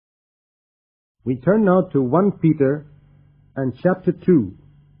We turn now to 1 Peter and chapter 2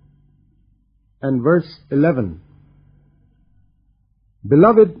 and verse 11.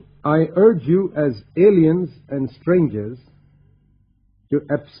 Beloved, I urge you as aliens and strangers to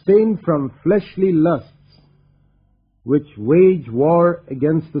abstain from fleshly lusts which wage war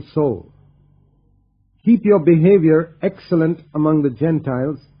against the soul. Keep your behavior excellent among the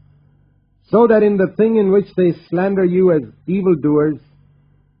Gentiles, so that in the thing in which they slander you as evildoers,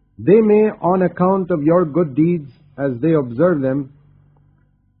 they may, on account of your good deeds as they observe them,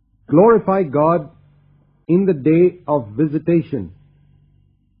 glorify God in the day of visitation.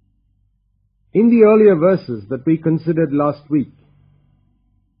 In the earlier verses that we considered last week,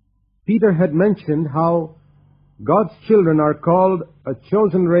 Peter had mentioned how God's children are called a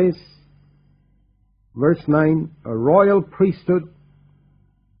chosen race, verse 9, a royal priesthood,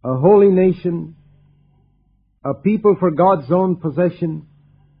 a holy nation, a people for God's own possession,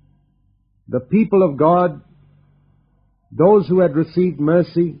 the people of God, those who had received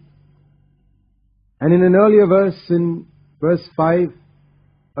mercy. And in an earlier verse, in verse 5,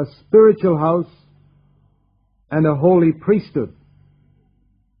 a spiritual house and a holy priesthood.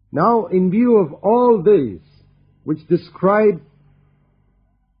 Now, in view of all these,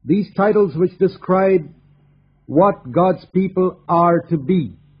 these titles which describe what God's people are to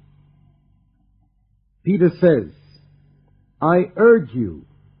be, Peter says, I urge you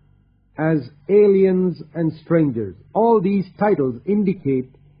as aliens and strangers. All these titles indicate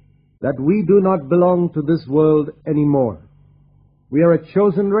that we do not belong to this world anymore. We are a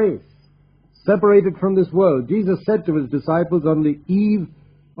chosen race, separated from this world. Jesus said to his disciples on the eve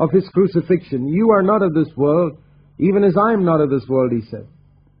of his crucifixion, you are not of this world, even as I am not of this world, he said.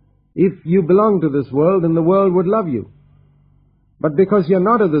 If you belong to this world, then the world would love you. But because you're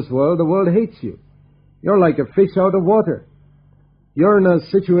not of this world, the world hates you. You're like a fish out of water. You're in a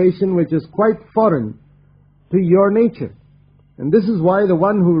situation which is quite foreign to your nature. And this is why the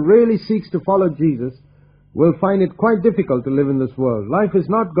one who really seeks to follow Jesus will find it quite difficult to live in this world. Life is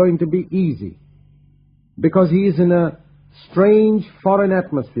not going to be easy because he is in a strange foreign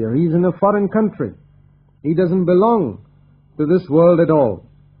atmosphere. He's in a foreign country. He doesn't belong to this world at all.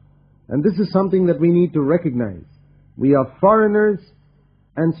 And this is something that we need to recognize. We are foreigners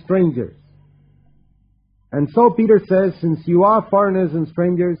and strangers. And so Peter says, since you are foreigners and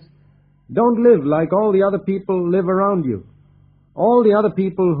strangers, don't live like all the other people live around you. All the other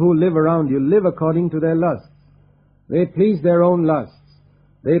people who live around you live according to their lusts. They please their own lusts.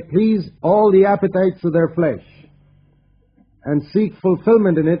 They please all the appetites of their flesh and seek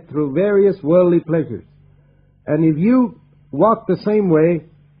fulfillment in it through various worldly pleasures. And if you walk the same way,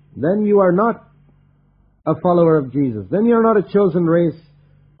 then you are not a follower of Jesus. Then you are not a chosen race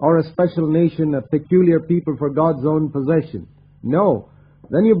or a special nation, a peculiar people for God's own possession. No,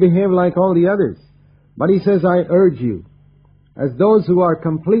 then you behave like all the others. But he says, I urge you, as those who are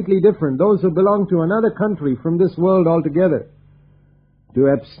completely different, those who belong to another country from this world altogether, to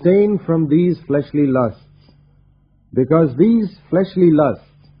abstain from these fleshly lusts. Because these fleshly lusts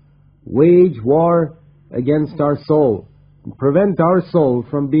wage war against our soul, and prevent our soul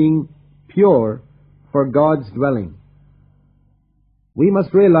from being pure for God's dwelling. We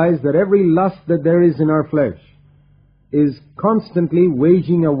must realize that every lust that there is in our flesh is constantly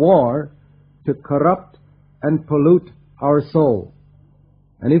waging a war to corrupt and pollute our soul.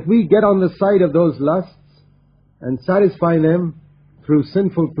 And if we get on the side of those lusts and satisfy them through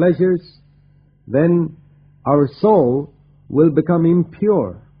sinful pleasures, then our soul will become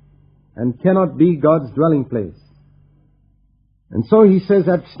impure and cannot be God's dwelling place. And so he says,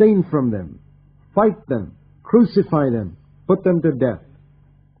 abstain from them, fight them, crucify them, put them to death.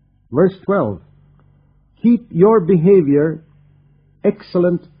 Verse 12, keep your behavior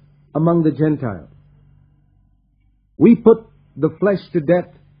excellent among the Gentiles. We put the flesh to death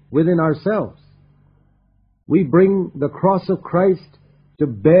within ourselves. We bring the cross of Christ to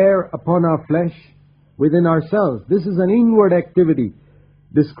bear upon our flesh within ourselves. This is an inward activity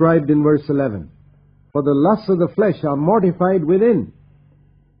described in verse 11. For the lusts of the flesh are mortified within.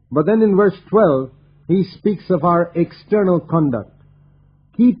 But then in verse 12, he speaks of our external conduct.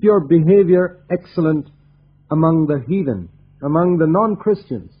 Keep your behavior excellent among the heathen, among the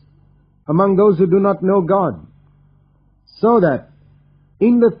non-Christians, among those who do not know God, so that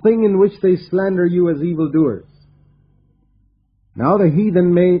in the thing in which they slander you as evildoers. Now the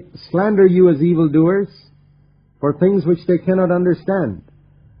heathen may slander you as evildoers for things which they cannot understand.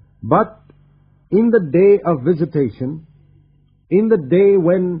 But in the day of visitation, in the day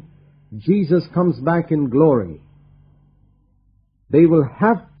when Jesus comes back in glory, they will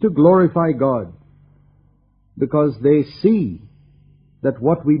have to glorify God because they see that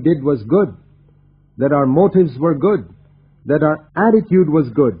what we did was good. that our motives were good, that our attitude was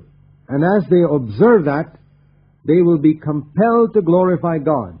good. And as they observe that, they will be compelled to glorify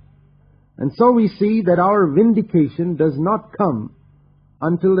God. And so we see that our vindication does not come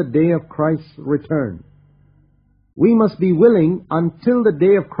until the day of Christ's return. We must be willing until the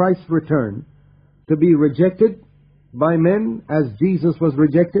day of Christ's return to be rejected by men as Jesus was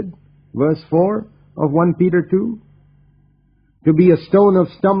rejected, verse 4 of 1 Peter 2, to be a stone of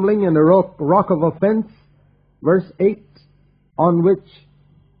stumbling and a rock of offense, verse 8, on which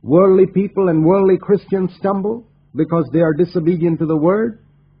worldly people and worldly Christians stumble because they are disobedient to the Word,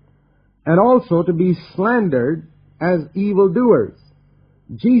 and also to be slandered as evildoers.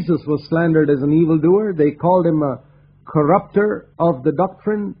 Jesus was slandered as an evildoer. They called him a corrupter of the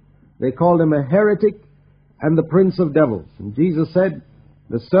doctrine. They called him a heretic and the prince of devils. And Jesus said,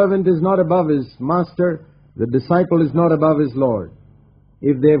 the servant is not above his master, the disciple is not above his Lord.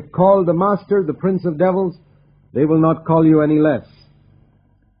 If they have called the master the prince of devils, they will not call you any less.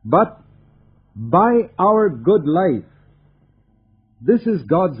 But by our good life, this is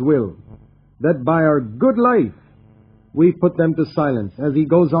God's will, that by our good life we put them to silence, as he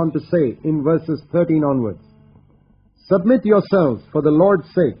goes on to say in verses 13 onwards. Submit yourselves for the Lord's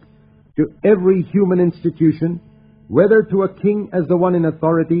sake to every human institution, whether to a king as the one in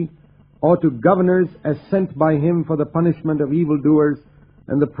authority, or to governors as sent by him for the punishment of evildoers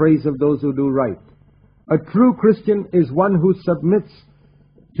and the praise of those who do right. A true Christian is one who submits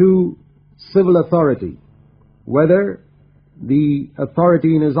to civil authority, whether the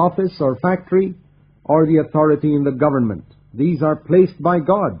authority in his office or factory, or the authority in the government. These are placed by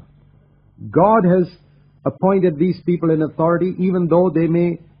God. God has appointed these people in authority even though they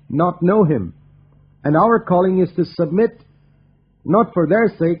may not know him. And our calling is to submit, not for their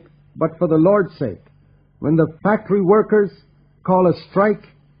sake, but for the Lord's sake. When the factory workers call a strike,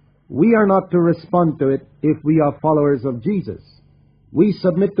 we are not to respond to it if we are followers of Jesus. We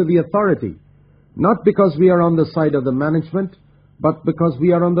submit to the authority, not because we are on the side of the management, but because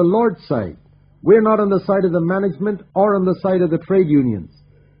we are on the Lord's side. We're not on the side of the management or on the side of the trade unions.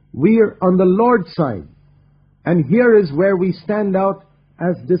 We are on the Lord's side. And here is where we stand out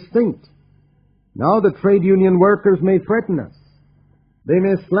as distinct. Now the trade union workers may threaten us. They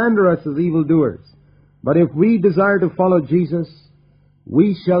may slander us as evildoers. But if we desire to follow Jesus,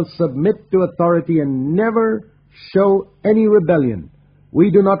 we shall submit to authority and never show any rebellion.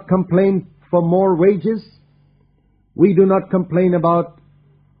 We do not complain for more wages. We do not complain about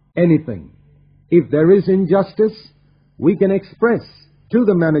anything. If there is injustice, we can express to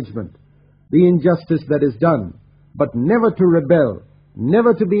the management the injustice that is done, but never to rebel,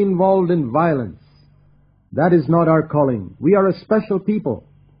 never to be involved in violence. That is not our calling. We are a special people.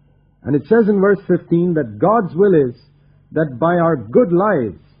 And it says in verse 15 that God's will is that by our good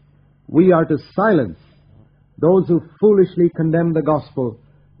lives we are to silence those who foolishly condemn the gospel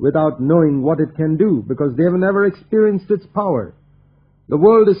without knowing what it can do, because they have never experienced its power. The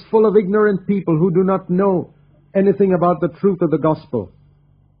world is full of ignorant people who do not know anything about the truth of the gospel.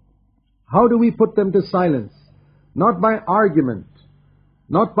 How do we put them to silence? Not by argument,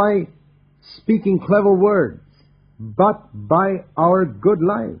 not by speaking clever words, but by our good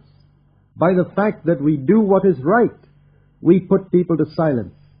lives. By the fact that we do what is right, we put people to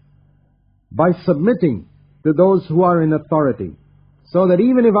silence. By submitting to those who are in authority, so that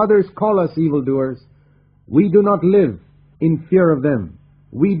even if others call us evildoers, we do not live in fear of them.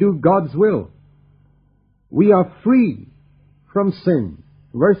 We do God's will. We are free from sin.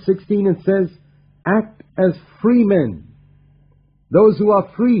 Verse 16 it says, act as free men. Those who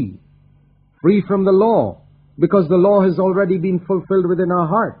are free from the law, because the law has already been fulfilled within our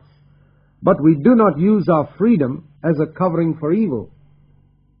hearts. But we do not use our freedom as a covering for evil.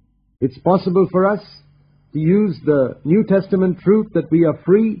 It's possible for us to use the New Testament truth that we are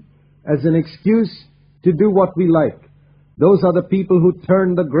free as an excuse to do what we like. Those are the people who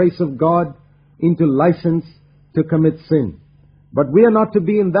turn the grace of God into license to commit sin. But we are not to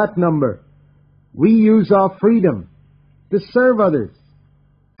be in that number. We use our freedom to serve others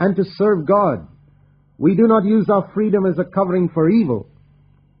and to serve God. We do not use our freedom as a covering for evil,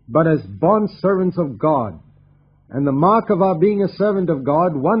 but as bond servants of God. And the mark of our being a servant of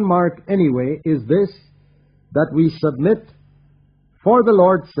God, one mark anyway, is this, that we submit for the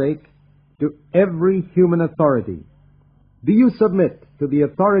Lord's sake to every human authority. Do you submit to the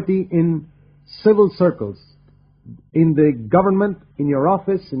authority in civil circles, in the government, in your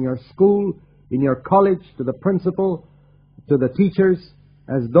office, in your school, in your college, to the principal, to the teachers,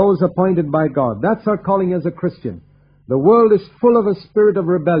 as those appointed by God? That's our calling as a Christian. The world is full of a spirit of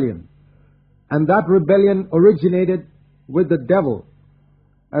rebellion, and that rebellion originated with the devil.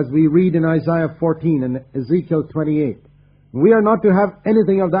 as we read in Isaiah 14 and Ezekiel 28. We are not to have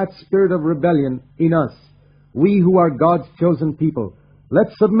anything of that spirit of rebellion in us, we who are God's chosen people.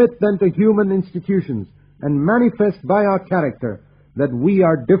 Let's submit then to human institutions and manifest by our character that we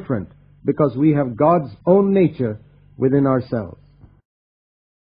are different because we have God's own nature within ourselves.